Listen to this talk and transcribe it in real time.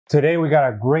Today we got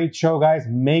a great show, guys.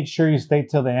 Make sure you stay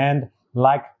till the end,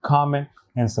 like, comment,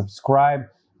 and subscribe.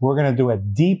 We're going to do a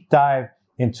deep dive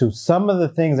into some of the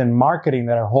things in marketing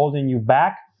that are holding you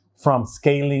back from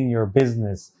scaling your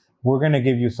business. We're going to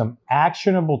give you some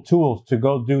actionable tools to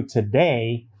go do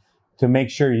today to make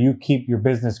sure you keep your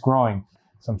business growing.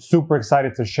 So I'm super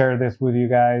excited to share this with you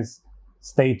guys.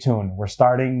 Stay tuned. We're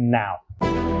starting now.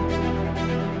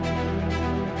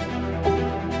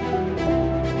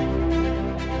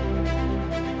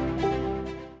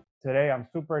 Today, I'm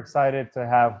super excited to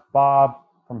have Bob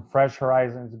from Fresh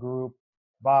Horizons Group.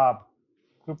 Bob,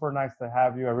 super nice to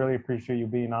have you. I really appreciate you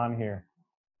being on here.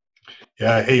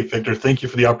 Yeah. Hey, Victor. Thank you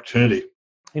for the opportunity.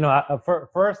 You know,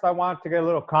 first, I want to get a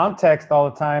little context all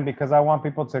the time because I want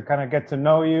people to kind of get to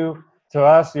know you, to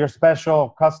us, your special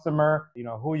customer, you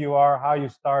know, who you are, how you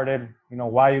started, you know,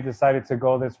 why you decided to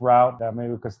go this route.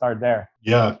 Maybe we could start there.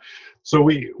 Yeah. So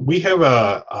we have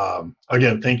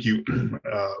again, thank you.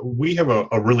 We have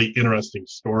a really interesting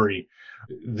story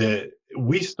that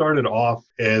we started off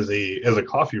as a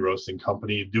coffee roasting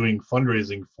company doing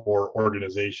fundraising for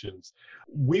organizations.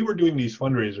 We were doing these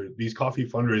coffee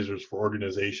fundraisers for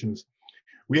organizations.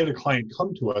 We had a client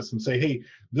come to us and say, "Hey,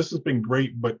 this has been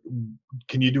great, but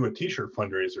can you do a t-shirt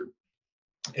fundraiser?"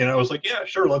 And I was like, "Yeah,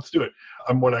 sure, let's do it."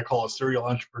 I'm what I call a serial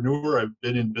entrepreneur. I've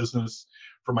been in business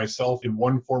for myself in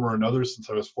one form or another since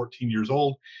I was 14 years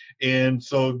old. And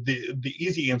so the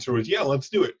easy answer was, yeah, let's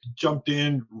do it. Jumped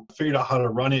in, figured out how to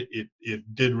run it.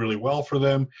 It did really well for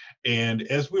them. And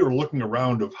as we were looking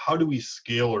around of how do we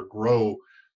scale or grow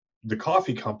the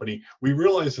coffee company, we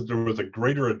realized that there was a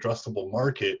greater addressable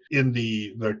market in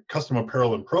the custom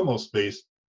apparel and promo space,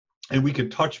 and we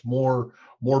could touch more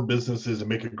businesses and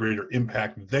make a greater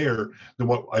impact there than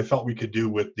what I felt we could do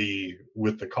with the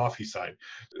coffee side.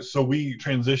 So we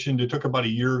transitioned. It took about a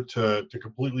year to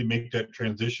completely make that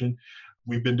transition.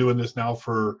 We've been doing this now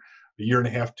for a year and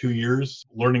a half, 2 years,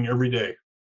 learning every day.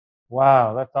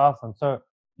 Wow, that's awesome. So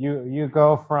you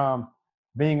go from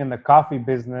being in the coffee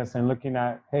business and looking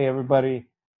at, hey, everybody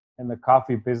in the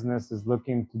coffee business is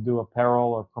looking to do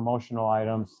apparel or promotional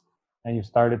items, and you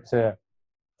started to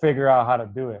figure out how to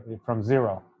do it from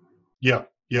zero. Yeah.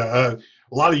 A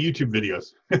lot of YouTube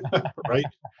videos, right?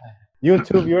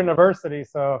 YouTube University.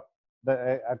 So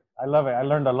I love it. I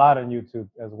learned a lot on YouTube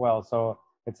as well. So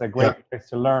it's a great Yeah. place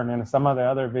to learn. And some of the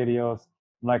other videos,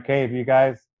 I'm like, hey, if you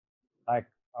guys like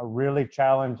are really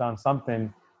challenged on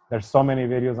something, there's so many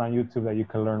videos on YouTube that you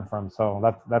can learn from. So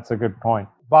that's a good point.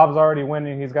 Bob's already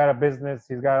winning. He's got a business.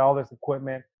 He's got all this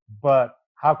equipment. But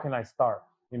how can I start?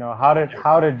 You know, how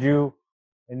did you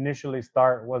initially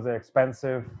start? Was it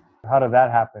expensive? How did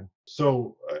that happen?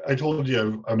 So I told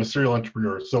you I'm a serial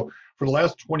entrepreneur. So for the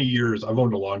last 20 years, I've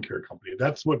owned a lawn care company.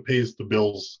 That's what pays the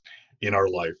bills in our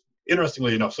life.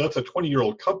 Interestingly enough, so that's a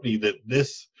 20-year-old company that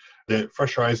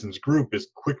Fresh Horizons Group is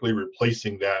quickly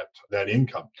replacing that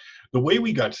income. The way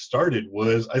we got started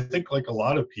was, I think like a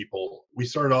lot of people, we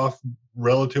started off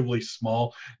relatively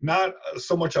small, not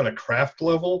so much on a craft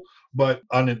level, but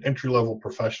on an entry-level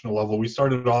professional level. We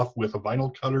started off with a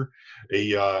vinyl cutter,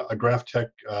 a Graphtec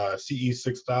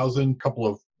CE6000, a couple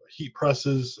of heat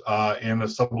presses, and a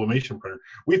sublimation printer.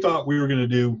 We thought we were going to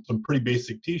do some pretty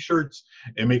basic t-shirts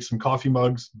and make some coffee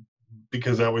mugs,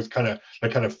 because that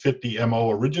kind of fit the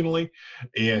MO originally,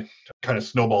 and kind of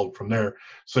snowballed from there.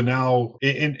 So now,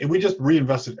 and we just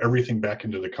reinvested everything back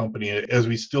into the company, as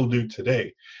we still do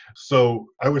today. So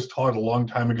I was taught a long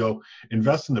time ago,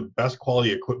 invest in the best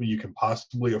quality equipment you can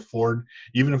possibly afford,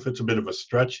 even if it's a bit of a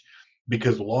stretch,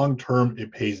 because long term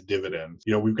it pays dividends.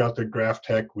 You know, we've got the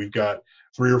Graphtec, we've got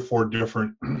 3 or 4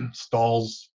 different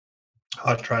stalls,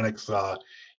 Hotronics,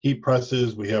 heat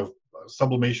presses, we have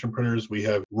sublimation printers, we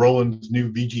have Roland's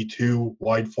new VG2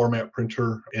 wide format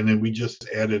printer, and then we just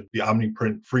added the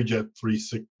OmniPrint FreeJet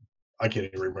 36. I can't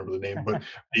even remember the name, but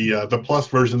the plus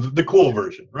version, the cool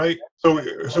version, right? So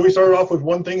we started off with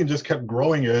one thing and just kept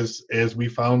growing as we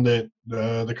found that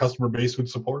the customer base would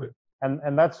support it.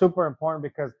 And that's super important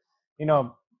because, you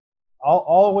know, I'll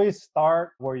always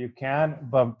start where you can,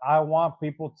 but I want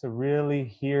people to really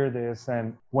hear this.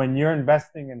 And when you're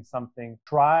investing in something,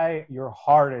 try your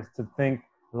hardest to think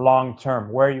long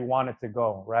term, where you want it to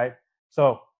go, right?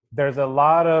 So there's a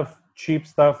lot of cheap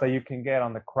stuff that you can get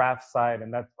on the craft side,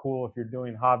 and that's cool if you're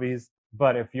doing hobbies.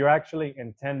 But if you're actually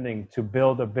intending to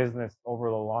build a business over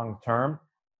the long term,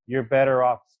 you're better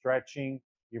off stretching,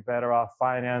 you're better off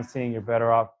financing, you're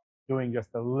better off doing just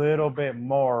a little bit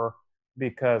more,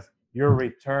 because your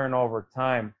return over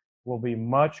time will be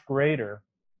much greater.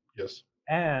 Yes.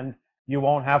 And you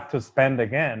won't have to spend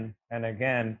again and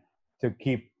again to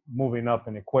keep moving up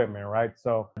in equipment, right?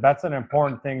 So that's an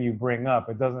important thing you bring up.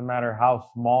 It doesn't matter how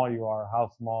small you are,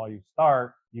 how small you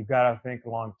start. You got to think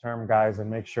long term, guys, and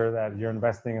make sure that you're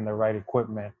investing in the right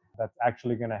equipment that's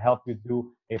actually going to help you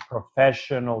do a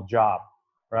professional job,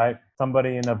 right?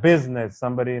 Somebody in a business,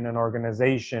 somebody in an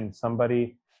organization,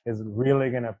 somebody is really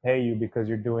going to pay you because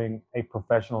you're doing a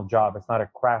professional job. It's not a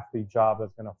crafty job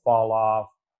that's going to fall off,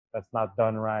 that's not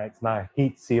done right, it's not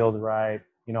heat sealed right,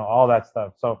 all that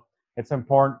stuff. So it's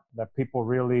important that people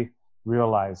really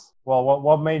realize. Well,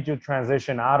 what made you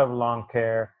transition out of lawn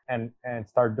care and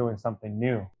start doing something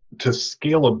new? To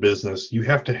scale a business, you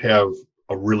have to have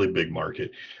a really big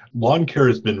market. Lawn care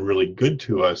has been really good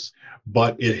to us,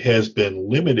 but it has been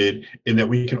limited in that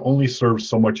we can only serve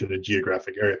so much in a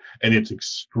geographic area, and it's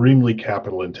extremely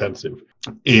capital intensive.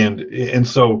 And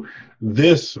so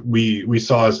this we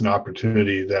saw as an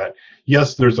opportunity that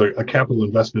yes, there's a capital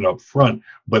investment up front,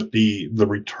 but the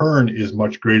return is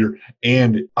much greater,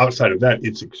 and outside of that,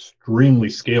 it's extremely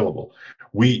scalable.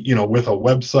 With a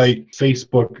website,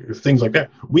 Facebook, things like that,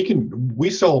 we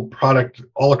sell product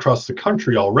all across the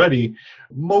country already.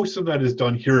 Most of that is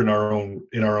done here in our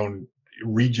own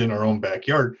region, our own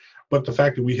backyard. But the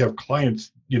fact that we have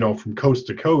clients, from coast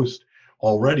to coast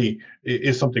already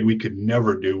is something we could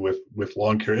never do with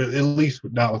lawn care, at least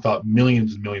not without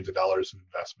millions and millions of dollars in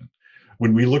investment.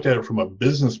 When we looked at it from a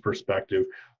business perspective,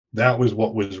 that was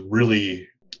what was really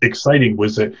exciting,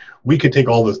 was that we could take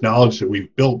all this knowledge that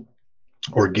we've built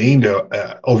or gained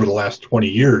over the last 20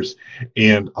 years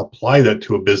and apply that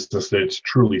to a business that's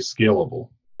truly scalable.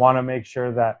 Want to make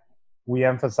sure that we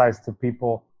emphasize to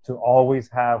people to always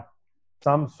have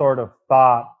some sort of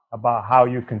thought about how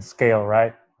you can scale,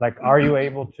 right? Like, are you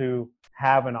able to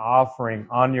have an offering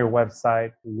on your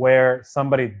website where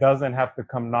somebody doesn't have to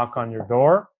come knock on your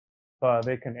door, but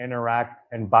they can interact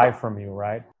and buy from you,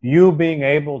 right? You being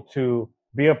able to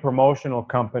be a promotional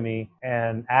company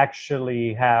and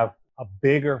actually have a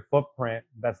bigger footprint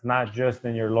that's not just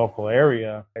in your local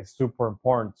area is super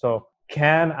important. So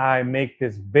can I make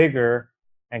this bigger,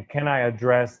 and can I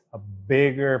address a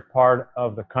bigger part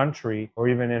of the country or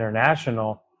even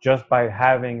international just by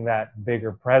having that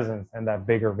bigger presence and that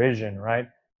bigger vision, right?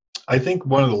 I think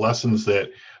one of the lessons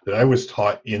that I was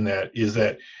taught in that is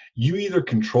that you either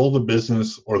control the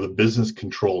business or the business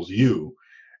controls you.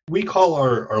 We call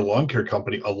our lawn care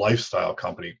company a lifestyle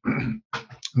company,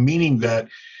 meaning that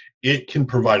it can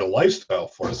provide a lifestyle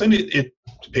for us, and it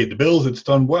paid the bills, it's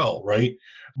done well, right?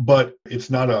 But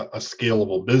it's not a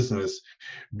scalable business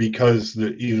because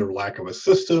the either lack of a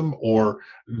system or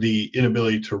the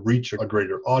inability to reach a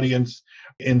greater audience.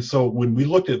 And so when we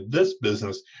looked at this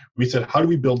business, we said, how do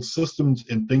we build systems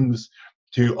and things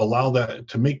to allow that,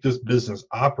 to make this business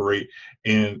operate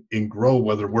and grow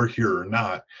whether we're here or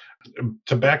not?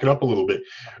 To back it up a little bit,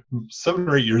 7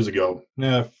 or 8 years ago,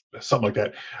 something like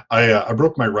that, I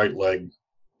broke my right leg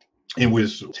and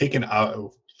was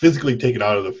physically taken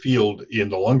out of the field in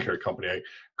the lawn care company. I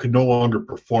could no longer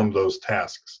perform those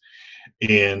tasks.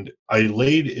 And I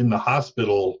laid in the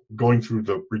hospital going through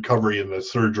the recovery and the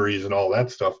surgeries and all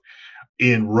that stuff,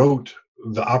 and wrote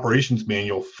the operations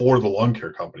manual for the lawn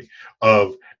care company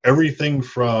of everything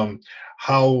from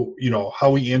how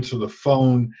we answer the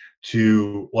phone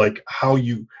to like how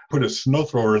you put a snow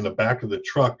thrower in the back of the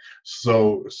truck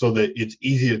so that it's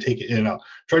easy to take it in and out.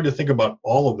 Tried to think about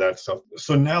all of that stuff.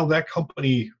 So now that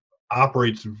company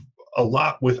operates a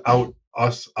lot without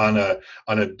us on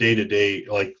a day-to-day,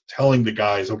 like telling the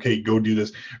guys, okay, go do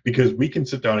this, because we can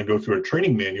sit down and go through a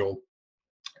training manual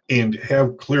and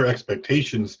have clear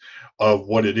expectations of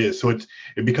what it is. So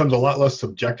it becomes a lot less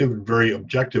subjective and very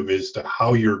objective as to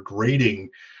how you're grading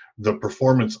the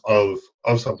performance of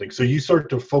something. So you start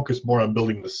to focus more on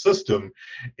building the system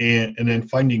and then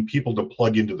finding people to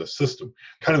plug into the system.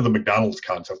 Kind of the McDonald's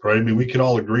concept, right? I mean, we can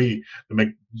all agree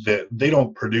that they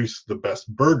don't produce the best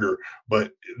burger,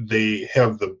 but they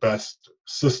have the best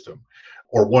system,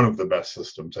 or one of the best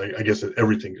systems. I guess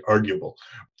everything's arguable.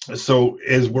 So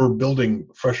as we're building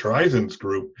Fresh Horizons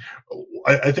Group,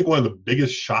 I think one of the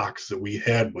biggest shocks that we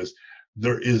had was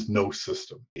there is no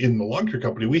system. In the lawn care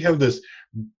company, we have this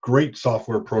great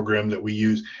software program that we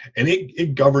use, and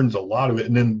it governs a lot of it.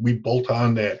 And then we bolt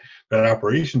on that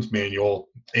operations manual,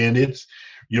 and it's,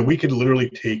 we could literally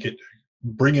take it,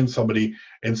 bring in somebody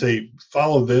and say,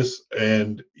 follow this,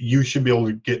 and you should be able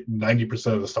to get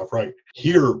 90% of the stuff right.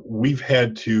 Here, we've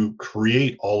had to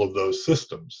create all of those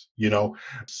systems.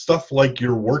 Stuff like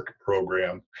your work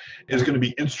program is going to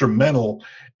be instrumental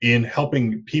in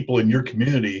helping people in your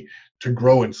community to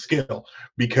grow and scale,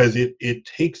 because it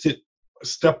takes it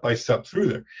step by step through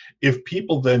there. If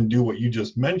people then do what you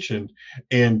just mentioned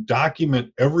and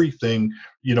document everything,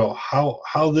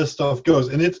 how this stuff goes,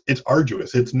 and it's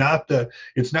arduous. It's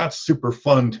not super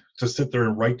fun to sit there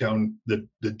and write down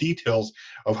the details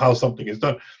of how something is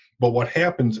done. But what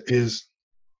happens is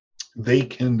they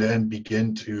can then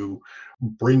begin to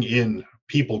bring in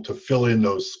people to fill in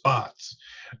those spots,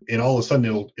 and all of a sudden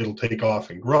it'll take off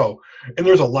and grow. And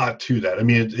there's a lot to that. I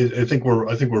mean,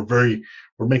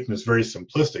 we're making this very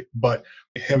simplistic, but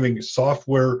having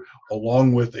software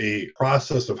along with a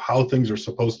process of how things are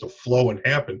supposed to flow and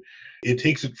happen, it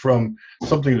takes it from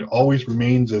something that always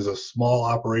remains as a small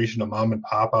operation, a mom and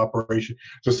pop operation,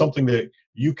 to something that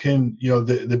you can,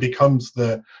 that becomes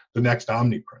the next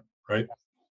OmniPrint, right?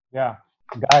 Yeah.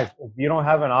 Guys, if you don't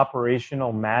have an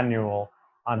operational manual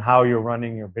on how you're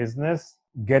running your business,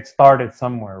 get started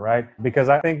somewhere, right? Because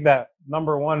I think that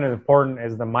number one is important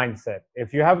is the mindset.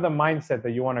 If you have the mindset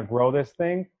that you want to grow this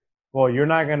thing, well, you're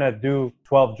not going to do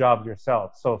 12 jobs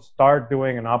yourself. So start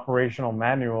doing an operational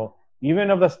manual, even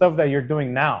of the stuff that you're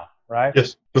doing now, right?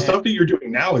 Yes. The stuff that you're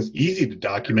doing now is easy to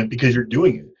document because you're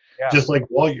doing it. Yeah. Just like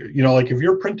while like if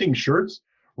you're printing shirts,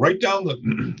 write down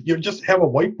just have a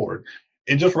whiteboard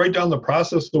and just write down the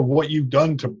process of what you've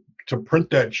done to print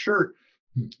that shirt.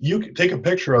 You can take a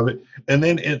picture of it, and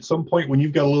then at some point when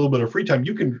you've got a little bit of free time,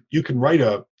 you can write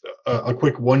a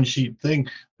quick one sheet thing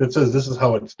that says this is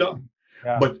how it's done.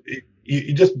 Yeah. But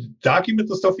you just document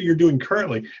the stuff that you're doing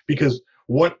currently, because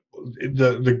what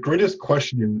the greatest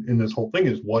question in this whole thing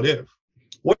is, what if?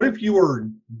 What if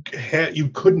you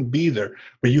couldn't be there,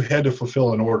 but you had to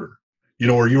fulfill an order,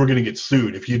 or you were going to get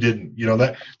sued if you didn't,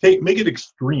 make it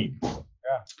extreme.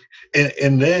 Yeah.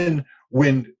 And then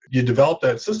when you develop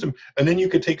that system, and then you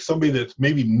could take somebody that's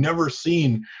maybe never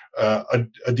seen a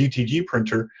DTG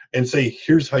printer and say,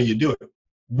 here's how you do it.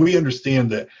 We understand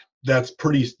that that's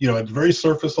pretty, it's very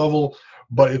surface level,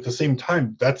 but at the same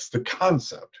time, that's the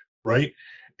concept, right?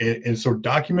 And so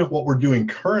document what we're doing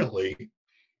currently,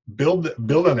 build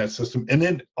on that system, and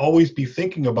then always be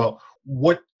thinking about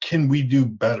what can we do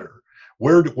better.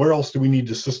 Where else do we need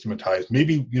to systematize?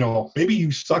 Maybe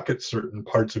you suck at certain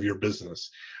parts of your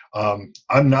business.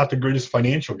 I'm not the greatest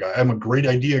financial guy. I'm a great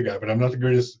idea guy, but I'm not the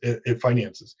greatest at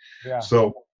finances. Yeah.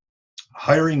 So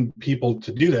hiring people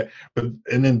to do that,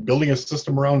 and then building a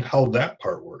system around how that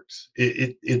part works.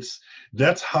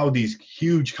 That's how these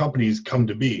huge companies come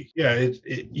to be. Yeah,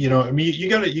 I mean, you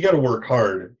gotta work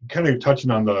hard. Kind of touching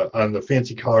on the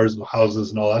fancy cars and houses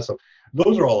and all that stuff.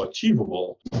 Those are all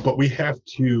achievable, but we have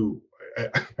to.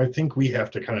 I think we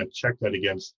have to kind of check that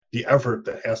against the effort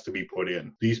that has to be put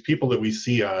in. These people that we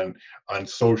see on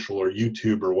social or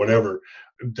YouTube or whatever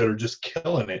that are just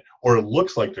killing it, or it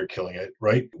looks like they're killing it,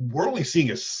 right? We're only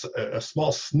seeing a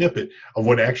small snippet of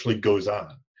what actually goes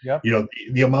on. Yep.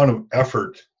 The amount of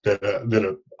effort that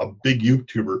a big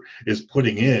YouTuber is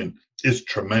putting in is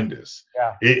tremendous.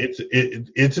 Yeah.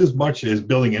 It's as much as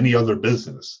building any other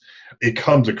business. It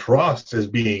comes across as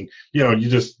being, you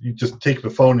just take the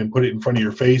phone and put it in front of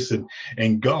your face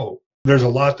and go. There's a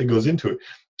lot that goes into it.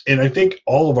 And I think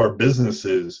all of our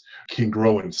businesses can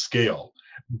grow and scale,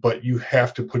 but you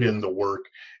have to put in the work,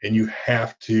 and you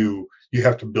have to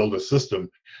build a system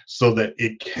so that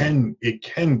it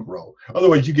can grow.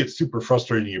 Otherwise you get super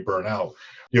frustrated and you burn out.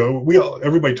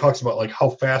 Everybody talks about like how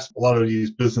fast a lot of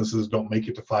these businesses don't make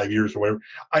it to 5 years or whatever.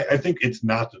 I think it's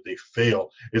not that they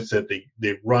fail, it's that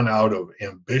they run out of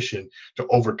ambition to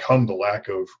overcome the lack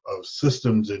of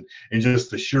systems and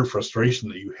just the sheer frustration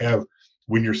that you have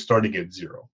when you're starting at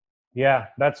zero. Yeah,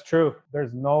 that's true.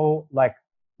 There's no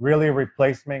really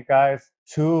replacement, guys,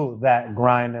 to that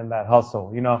grind and that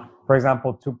hustle. For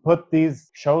example, to put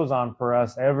these shows on for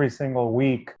us every single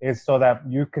week is so that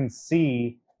you can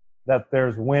see that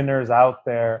there's winners out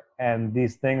there and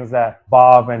these things that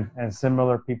Bob and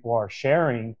similar people are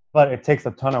sharing, but it takes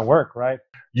a ton of work, right?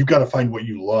 You've got to find what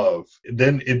you love.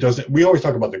 Then it doesn't, we always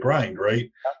talk about the grind, right?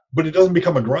 But it doesn't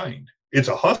become a grind. It's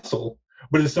a hustle,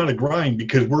 but it's not a grind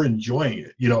because we're enjoying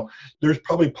it. There's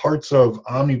probably parts of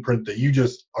OmniPrint that you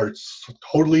just are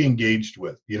totally engaged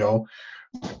with,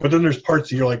 but then there's parts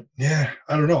that you're like, yeah,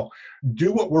 I don't know.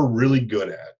 Do what we're really good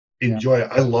at. Enjoy it.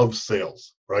 I love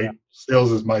sales, right? Yeah.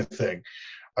 Sales is my thing.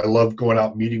 I love going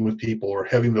out, meeting with people or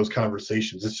having those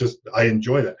conversations. It's just, I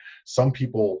enjoy that. Some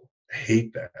people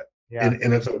hate that. Yeah.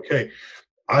 And it's okay.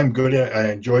 I'm good at it.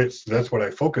 I enjoy it. So that's what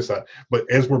I focus on. But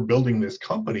as we're building this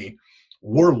company,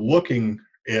 we're looking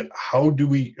And how do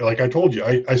we, like I told you,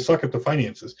 I suck at the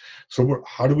finances. So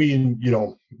how do we,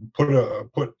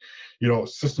 put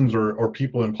systems or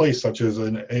people in place, such as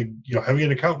having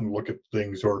an accountant look at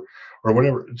things, or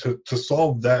whatever, to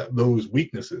solve those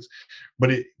weaknesses.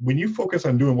 But when you focus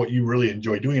on doing what you really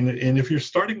enjoy doing, and if you're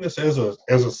starting this as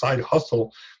a side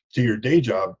hustle to your day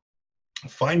job,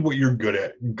 find what you're good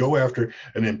at, go after,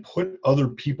 and then put other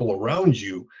people around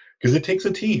you, because it takes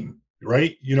a team,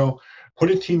 right? Put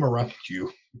a team around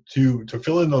you to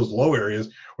fill in those low areas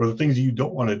or the things you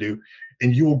don't want to do,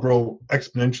 and you will grow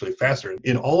exponentially faster.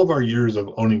 In all of our years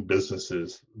of owning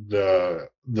businesses, the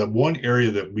one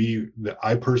area that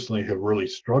I personally have really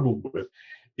struggled with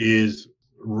is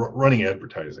running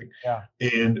advertising. Yeah.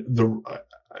 And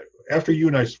after you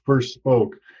and I first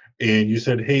spoke, and you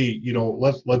said, "Hey,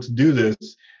 let's do this,"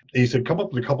 and you said, "Come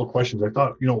up with a couple of questions." I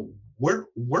thought, where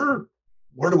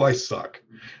do I suck?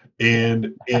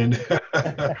 And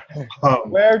um,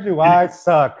 Where do I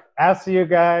suck? Ask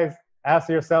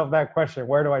yourself that question.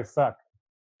 Where do I suck?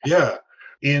 yeah,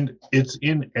 and it's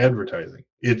in advertising.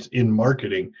 It's in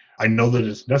marketing. I know that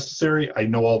it's necessary. I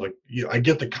know I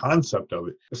get the concept of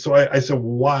it. So I said,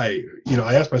 why?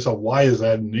 I asked myself, why is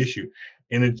that an issue?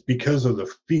 And it's because of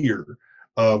the fear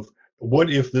of,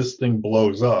 what if this thing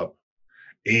blows up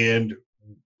and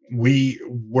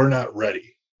we're not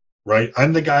ready, right?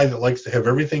 I'm the guy that likes to have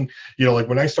everything, like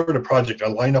when I start a project, I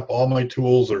line up all my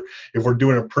tools, or if we're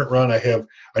doing a print run, I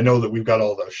know that we've got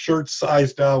all the shirts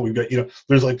sized out. We've got,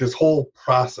 there's like this whole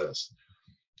process.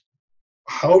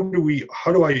 How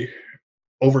do I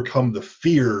overcome the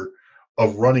fear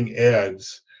of running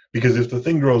ads? Because if the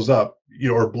thing grows up,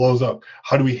 or blows up,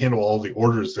 how do we handle all the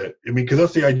orders because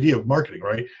that's the idea of marketing,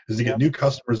 right? Is to get new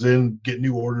customers in, get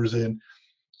new orders in.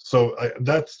 So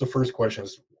that's the first question: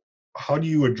 is how do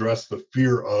you address the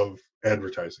fear of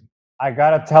advertising? I got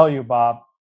to tell you, Bob,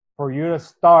 for you to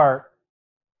start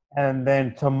and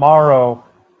then tomorrow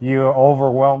you're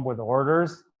overwhelmed with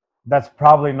orders, that's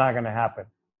probably not going to happen.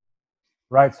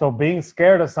 Right? So being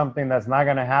scared of something that's not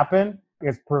going to happen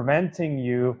is preventing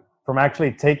you from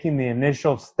actually taking the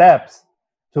initial steps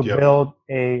to build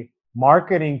a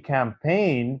marketing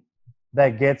campaign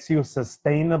that gets you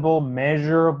sustainable,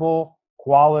 measurable,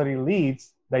 quality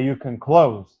leads that you can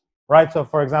close. Right? So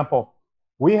for example,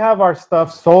 we have our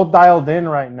stuff so dialed in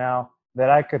right now that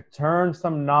I could turn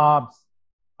some knobs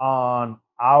on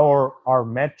our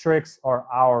metrics or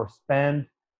our spend,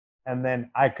 and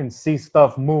then I can see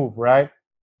stuff move, right?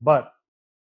 But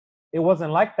it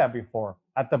wasn't like that before.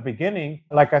 At the beginning,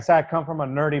 like I said, I come from a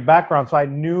nerdy background, so I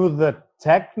knew the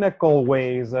technical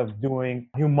ways of doing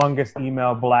humongous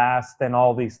email blast and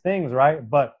all these things, right?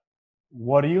 But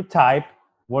what do you type?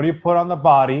 What do you put on the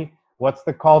body? What's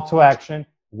the call to action?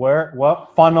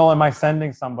 What funnel am I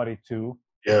sending somebody to?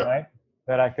 Right?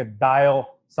 That I could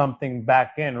dial something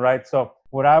back in, right? So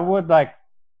what I would like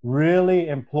really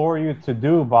implore you to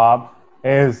do, Bob,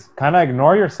 is kind of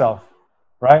ignore yourself,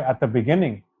 right? At the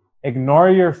beginning, ignore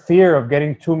your fear of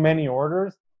getting too many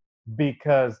orders,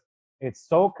 because it's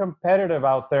so competitive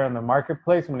out there in the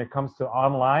marketplace when it comes to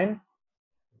online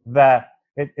that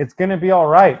it's going to be all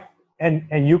right.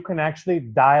 And you can actually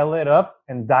dial it up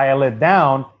and dial it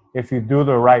down if you do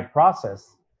the right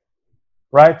process,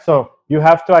 right? So you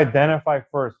have to identify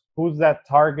first, who's that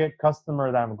target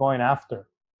customer that I'm going after.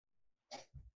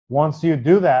 Once you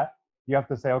do that, you have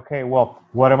to say, okay, well,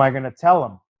 what am I going to tell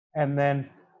them? And then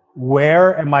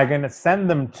where am I going to send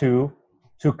them to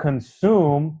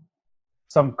consume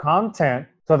some content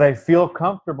so they feel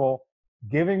comfortable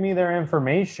giving me their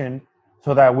information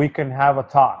so that we can have a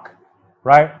talk,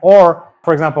 right? Or,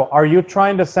 for example, are you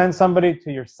trying to send somebody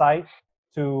to your site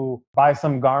to buy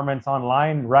some garments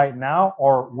online right now,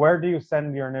 or where do you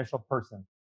send your initial person?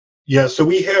 Yeah, so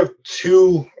we have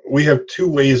two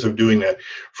ways of doing that.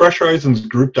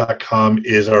 FreshHorizonsGroup.com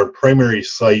is our primary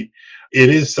site. It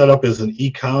is set up as an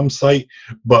e-com site,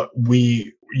 but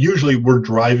we're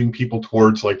driving people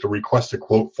towards like the request a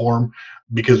quote form,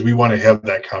 because we want to have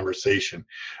that conversation.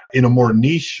 In a more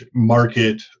niche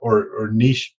market or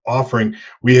niche offering,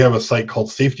 we have a site called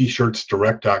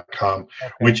SafetyShirtsDirect.com,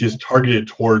 which is targeted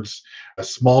towards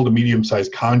small to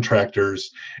medium-sized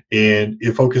contractors, and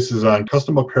it focuses on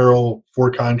custom apparel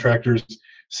for contractors,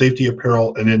 safety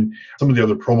apparel, and then some of the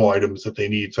other promo items that they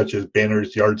need, such as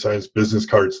banners, yard signs, business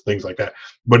cards, things like that.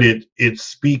 But it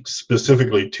speaks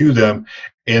specifically to them,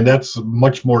 and that's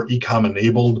much more e-com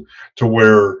enabled, to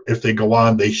where if they go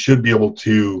on, they should be able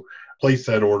to place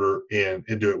that order and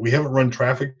do it. We haven't run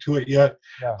traffic to it yet,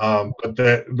 but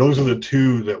those are the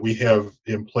two that we have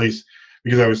in place,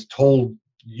 because I was told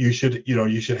you should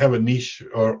have a niche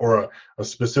or a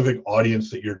specific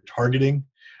audience that you're targeting.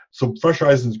 So Fresh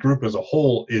Horizons Group as a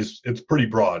whole it's pretty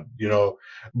broad,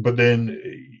 but then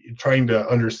trying to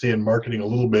understand marketing a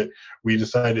little bit, we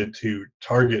decided to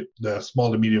target the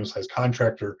small to medium sized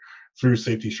contractor through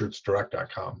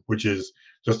safetyshirtsdirect.com, which is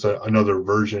just another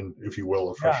version, if you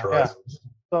will, of Fresh Horizons.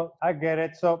 So I get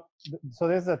it. So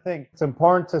this is the thing. It's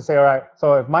important to say, all right,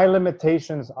 so if my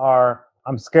limitations are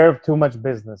I'm scared of too much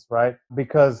business, right?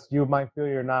 Because you might feel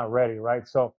you're not ready, right?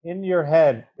 So in your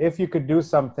head, if you could do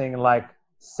something like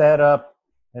set up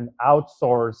and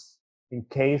outsource in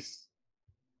case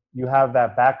you have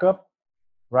that backup,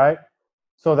 right?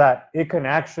 So that it can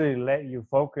actually let you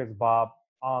focus, Bob,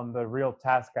 on the real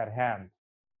task at hand,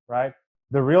 right?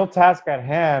 The real task at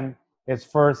hand is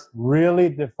first really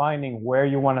defining where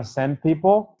you want to send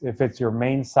people. If it's your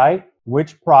main site,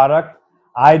 which product.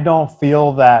 I don't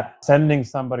feel that sending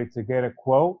somebody to get a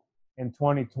quote in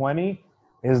 2020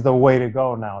 is the way to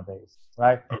go nowadays,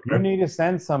 right? Okay. You need to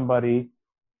send somebody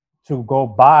to go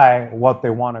buy what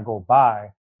they want to go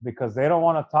buy because they don't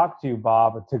want to talk to you,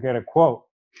 Bob, to get a quote,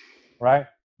 right?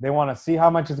 They want to see how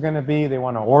much it's going to be. They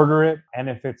want to order it. And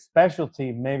if it's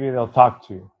specialty, maybe they'll talk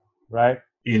to you, right?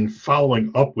 In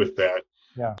following up with that,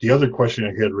 the other question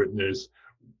I had written is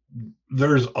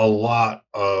there's a lot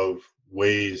of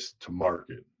ways to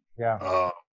market. Yeah.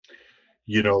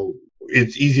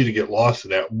 It's easy to get lost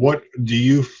in that. What do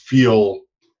you feel,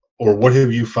 or what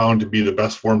have you found to be the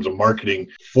best forms of marketing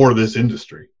for this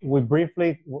industry?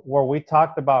 We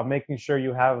talked about making sure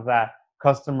you have that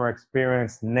customer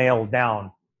experience nailed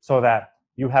down so that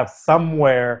you have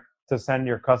somewhere to send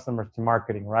your customers to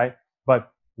marketing, right?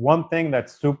 But one thing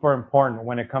that's super important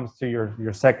when it comes to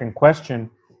your second question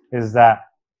is that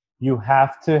you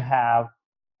have to have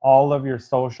all of your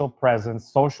social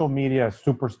presence. Social media is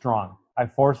super strong. I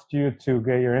forced you to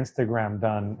get your Instagram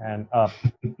done and up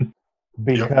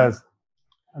because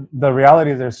the reality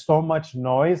is there's so much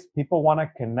noise. People want to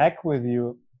connect with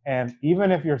you. And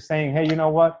even if you're saying, hey, you know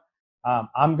what?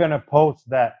 I'm going to post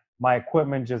that my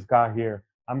equipment just got here.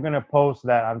 I'm going to post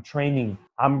that I'm training.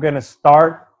 I'm going to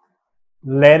start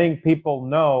letting people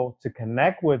know to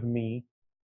connect with me,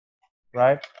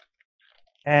 right?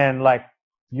 And like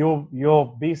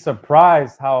you'll be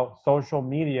surprised how social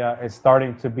media is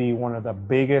starting to be one of the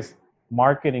biggest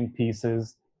marketing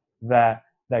pieces that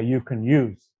you can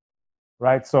use,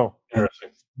 right? So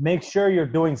make sure you're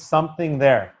doing something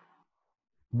there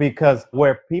because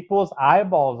where people's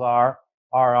eyeballs are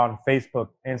on Facebook,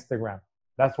 Instagram.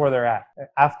 That's where they're at.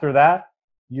 After that,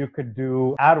 you could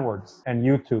do AdWords and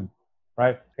YouTube,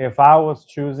 right? If I was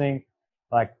choosing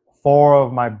like 4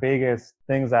 of my biggest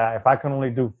things that if I can only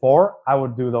do 4, I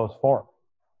would do those 4.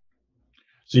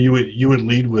 So you would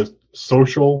lead with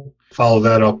social, follow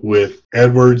that up with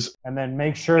AdWords, and then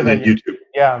make sure that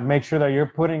YouTube. Make sure that you're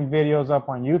putting videos up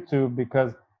on YouTube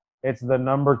because it's the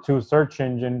number 2 search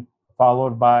engine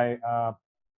followed by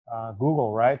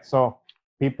Google, right? So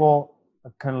people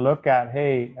can look at,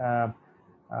 hey,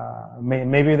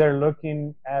 maybe they're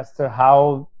looking as to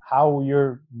how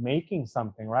you're making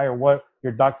something, right? Or what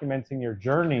you're documenting your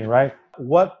journey, right?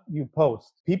 What you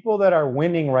post. People that are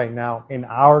winning right now in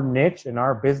our niche, in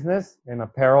our business, in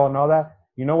apparel and all that,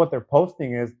 you know what they're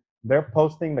posting is they're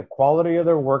posting the quality of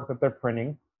their work that they're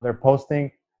printing. They're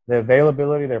posting the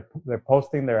availability. They're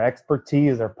posting their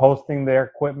expertise. They're posting their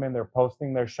equipment. They're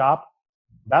posting their shop.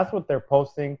 That's what they're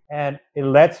posting. And it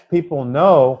lets people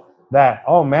know that,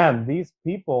 oh man, these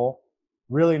people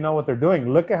really know what they're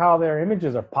doing. Look at how their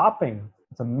images are popping.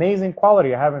 It's amazing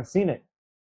quality. I haven't seen it,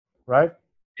 right?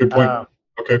 Good point.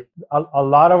 Okay. A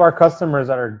lot of our customers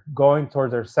that are going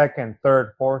towards their second,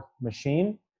 third, fourth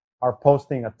machine are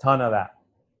posting a ton of that.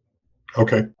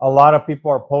 Okay. A lot of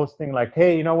people are posting like,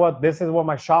 hey, you know what? This is what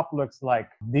my shop looks like.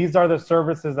 These are the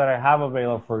services that I have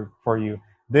available for you.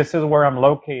 This is where I'm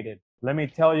located. Let me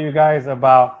tell you guys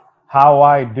about how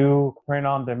I do print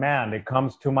on demand. It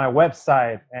comes to my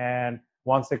website, and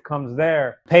once it comes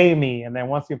there, pay me. And then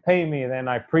once you pay me, then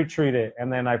I pre-treat it,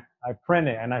 and then I print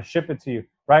it, and I ship it to you,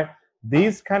 right?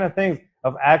 These kind of things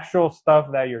of actual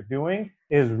stuff that you're doing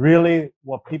is really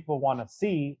what people want to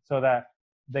see so that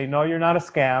they know you're not a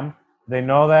scam. They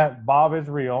know that Bob is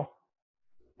real,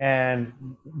 and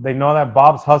they know that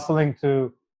Bob's hustling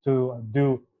to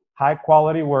do high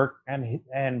quality work,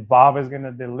 and Bob is going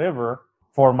to deliver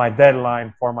for my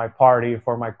deadline, for my party,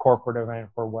 for my corporate event,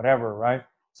 for whatever, right?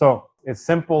 So it's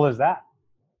simple as that.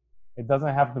 It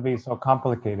doesn't have to be so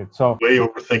complicated. So way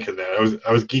overthinking that.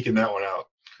 I was geeking that one out.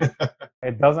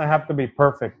 It doesn't have to be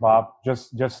perfect, Bob.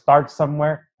 Just start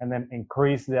somewhere and then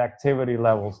increase the activity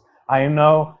levels. I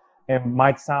know it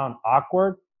might sound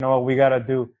awkward. You know what? We got to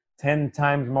do 10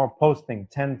 times more posting,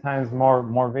 10 times more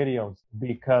videos,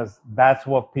 because that's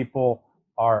what people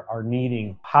are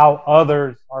needing. How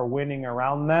others are winning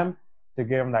around them to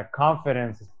give them that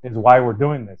confidence is why we're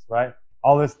doing this, right?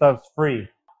 All this stuff's free.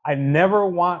 I never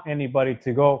want anybody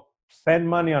to go spend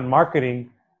money on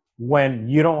marketing when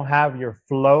you don't have your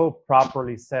flow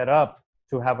properly set up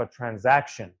to have a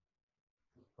transaction,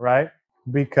 right?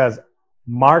 Because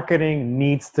marketing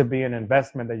needs to be an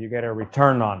investment that you get a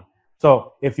return on.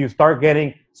 So if you start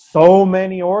getting so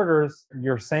many orders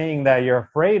you're saying that you're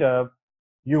afraid of,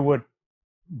 you would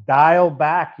dial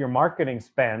back your marketing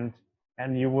spend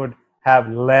and you would have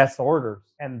less orders.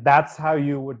 And that's how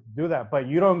you would do that. But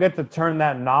you don't get to turn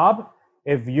that knob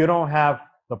if you don't have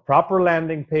the proper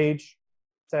landing page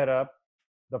set up,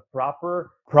 the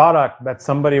proper product that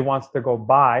somebody wants to go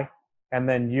buy, and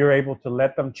then you're able to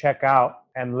let them check out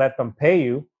and let them pay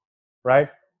you, right?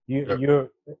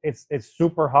 It's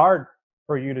super hard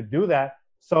for you to do that.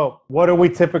 So what do we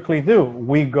typically do?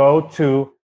 We go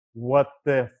to what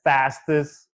the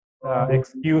fastest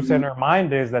excuse in our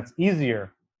mind is that's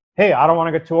easier. Hey, I don't want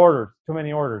to get too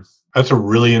many orders. That's a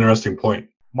really interesting point.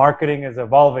 Marketing is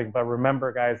evolving, but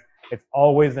remember, guys, it's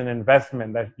always an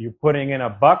investment that you're putting in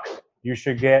 $1, you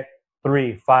should get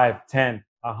 3, 5, 10,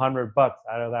 $100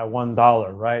 out of that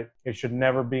 $1, right? It should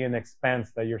never be an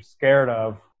expense that you're scared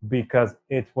of, because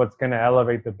it's what's going to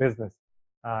elevate the business.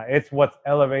 It's what's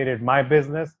elevated my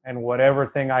business, and whatever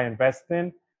thing I invest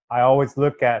in, I always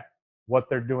look at what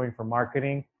they're doing for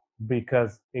marketing,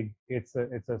 because it's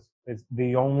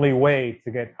the only way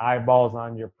to get eyeballs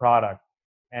on your product.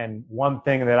 And one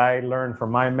thing that I learned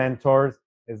from my mentors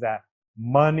is that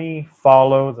money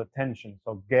follows attention.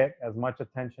 So get as much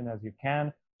attention as you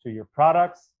can to your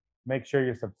products. Make sure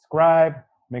you subscribe.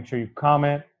 Make sure you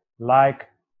comment, like,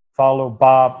 follow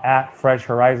Bob at Fresh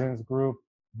Horizons Group.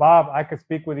 Bob, I could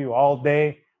speak with you all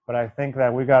day, but I think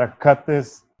that we got to cut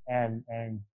this and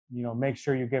make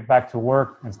sure you get back to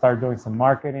work and start doing some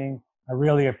marketing. I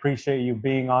really appreciate you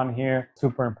being on here.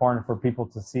 Super important for people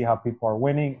to see how people are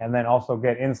winning, and then also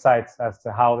get insights as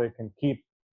to how they can keep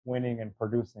winning and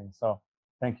producing. So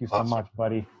thank you so much,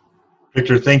 buddy.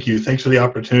 Victor, thank you. Thanks for the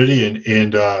opportunity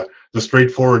and the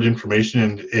straightforward information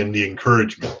and the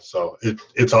encouragement. So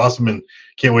it's awesome, and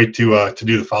can't wait to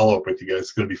do the follow-up with you guys.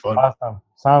 It's going to be fun. Awesome.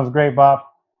 Sounds great, Bob.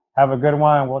 Have a good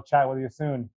one. We'll chat with you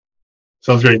soon.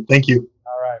 Sounds great. Thank you.